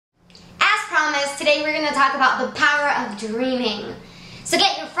Today we're going to talk about the power of dreaming. So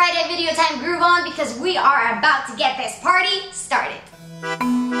get your Friday video time groove on because we are about to get this party started.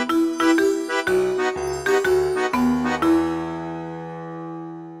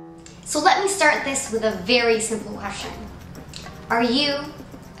 So let me start this with a very simple question. Are you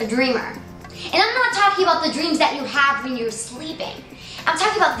a dreamer? And I'm not talking about the dreams that you have when you're sleeping. I'm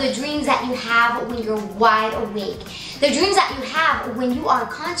talking about the dreams that you have when you're wide awake. The dreams that you have when you are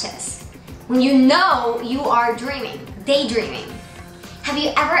conscious. When you know you are dreaming, daydreaming. Have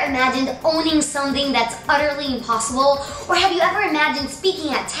you ever imagined owning something that's utterly impossible? Or have you ever imagined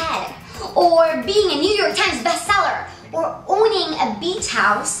speaking at TED? Or being a New York Times bestseller? Or owning a beach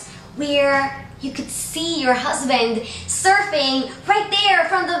house where you could see your husband surfing right there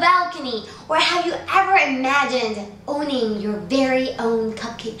from the balcony? Or have you ever imagined owning your very own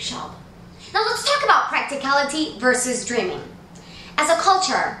cupcake shop? Now let's talk about practicality versus dreaming. As a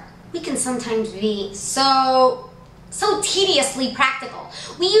culture, we can sometimes be so tediously practical.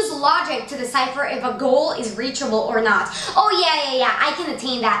 We use logic to decipher if a goal is reachable or not. Oh yeah, I can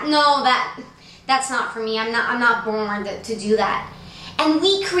attain that. No, that's not for me. I'm not born to do that. And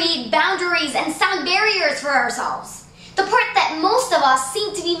we create boundaries and sound barriers for ourselves. The part that most of us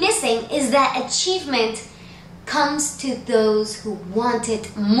seem to be missing is that achievement comes to those who want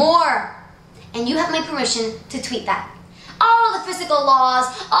it more. And you have my permission to tweet that. All the physical laws,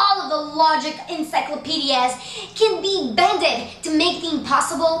 all of the logic encyclopedias can be bended to make the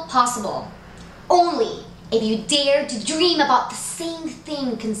impossible possible. Only if you dare to dream about the same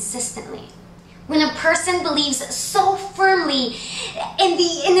thing consistently. When a person believes so firmly in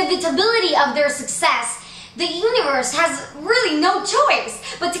the inevitability of their success, the universe has really no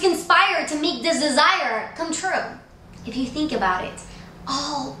choice but to conspire to make this desire come true. If you think about it,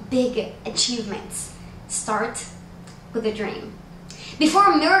 all big achievements start with a dream.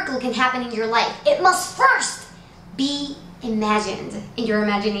 Before a miracle can happen in your life, it must first be imagined in your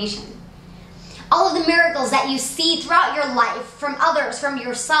imagination. All of the miracles that you see throughout your life, from others, from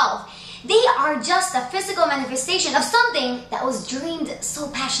yourself, they are just a physical manifestation of something that was dreamed so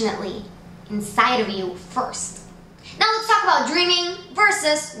passionately inside of you first. Now let's talk about dreaming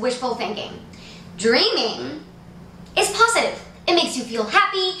versus wishful thinking. Dreaming is positive. It makes you feel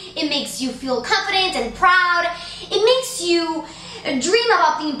happy, it makes you feel confident and proud, it makes you dream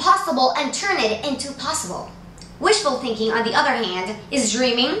about the impossible and turn it into possible. Wishful thinking, on the other hand, is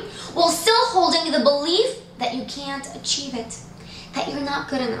dreaming while still holding the belief that you can't achieve it, that you're not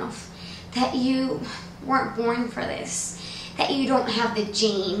good enough, that you weren't born for this, that you don't have the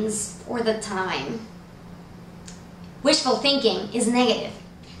genes or the time. Wishful thinking is negative.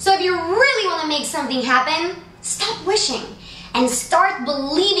 So if you really want to make something happen, stop wishing and start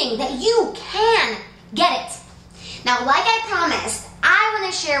believing that you can get it. Now, like I promised, I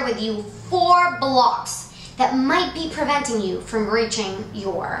want to share with you 4 blocks that might be preventing you from reaching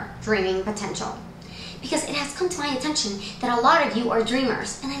your dreaming potential. Because it has come to my attention that a lot of you are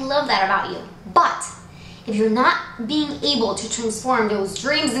dreamers, and I love that about you. But if you're not being able to transform those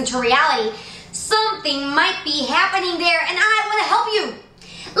dreams into reality, something might be happening there, and I want to help you.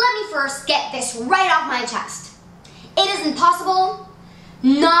 Let me first get this right off my chest. It is impossible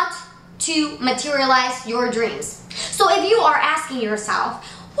not to materialize your dreams. So if you are asking yourself,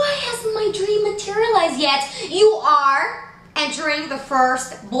 why hasn't my dream materialized yet? You are entering the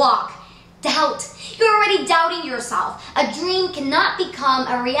first block. Doubt. You're already doubting yourself. A dream cannot become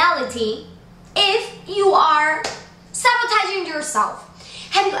a reality if you are sabotaging yourself.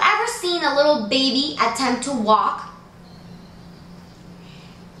 Have you ever seen a little baby attempt to walk?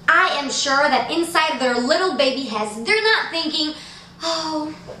 I am sure that inside their little baby heads, they're not thinking,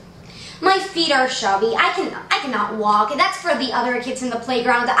 oh, my feet are chubby, I cannot walk, that's for the other kids in the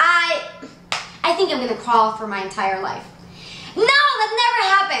playground, I think I'm gonna crawl for my entire life. No, that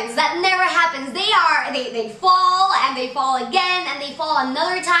never happens, they fall, and they fall again, and they fall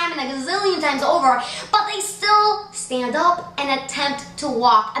another time, and a gazillion times over, but they still stand up and attempt to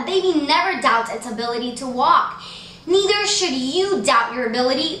walk. A baby never doubts its ability to walk. Neither should you doubt your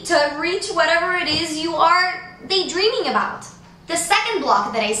ability to reach whatever it is you are daydreaming about. The second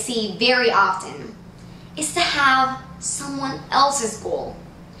block that I see very often is to have someone else's goal.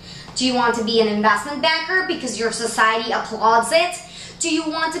 Do you want to be an investment banker because your society applauds it? Do you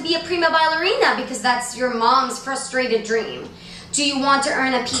want to be a prima ballerina because that's your mom's frustrated dream? Do you want to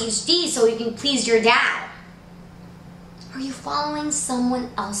earn a PhD so you can please your dad? Are you following someone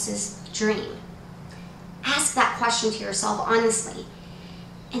else's dream? Ask that question to yourself honestly.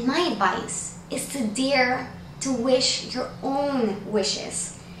 And my advice is to dare to wish your own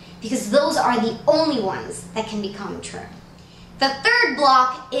wishes, because those are the only ones that can become true. The third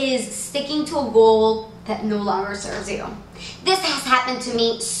block is sticking to a goal that no longer serves you. This has happened to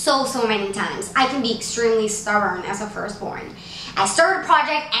me so many times. I can be extremely stubborn as a firstborn. I start a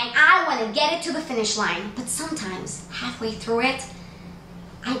project and I want to get it to the finish line, but sometimes halfway through it,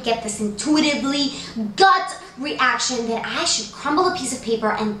 I get this intuitively gut reaction that I should crumble a piece of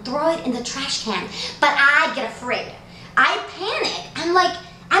paper and throw it in the trash can, but I get afraid. I panic. I'm like,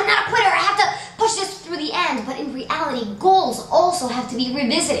 I'm not a quitter, I have to push this through the end, but in reality, goals also have to be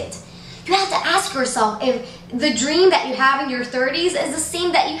revisited. You have to ask yourself if the dream that you have in your 30s is the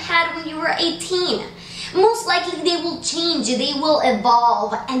same that you had when you were 18. Most likely they will change, they will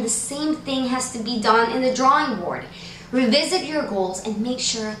evolve, and the same thing has to be done in the drawing board. Revisit your goals and make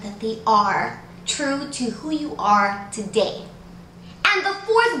sure that they are true to who you are today. And the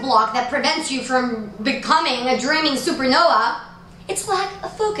fourth block that prevents you from becoming a dreaming supernova, it's lack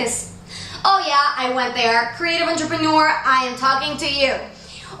of focus. Oh yeah, I went there. Creative entrepreneur, I am talking to you.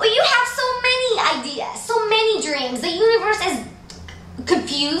 Well, you have so many ideas, so many dreams. The universe is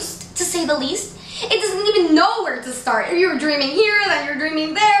confused, to say the least. It doesn't even know where to start. You're dreaming here, then you're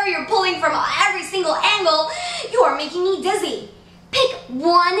dreaming there, you're pulling from every single angle. You are making me dizzy. Pick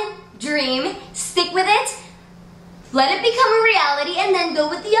one dream, stick with it, let it become a reality, and then go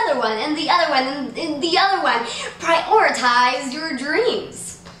with the other one, and the other one, and the other one. Prioritize your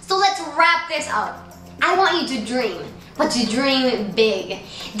dreams. So let's wrap this up. I want you to dream, but to dream big.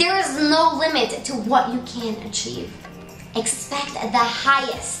 There is no limit to what you can achieve. Expect the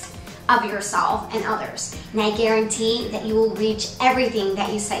highest of yourself and others, and I guarantee that you will reach everything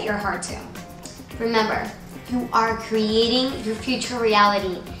that you set your heart to. Remember, you are creating your future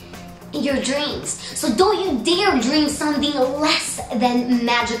reality in your dreams, so don't you dare dream something less than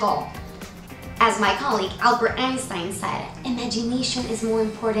magical. As my colleague Albert Einstein said, imagination is more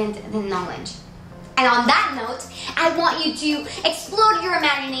important than knowledge. And on that note, I want you to explode your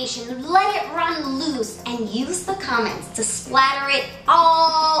imagination, let it run loose, and use the comments to splatter it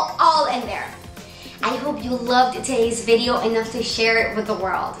all in there. I hope you loved today's video enough to share it with the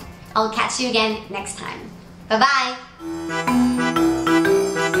world. I'll catch you again next time. Bye-bye!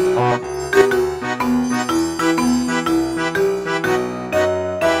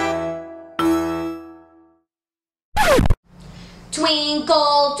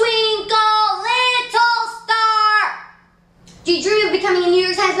 Twinkle, twinkle, little star. Do you dream of becoming a New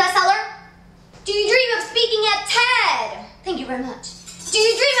York Times bestseller? Do you dream of speaking at TED? Thank you very much. Do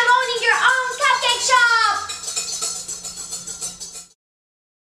you dream of owning your own cupcake shop?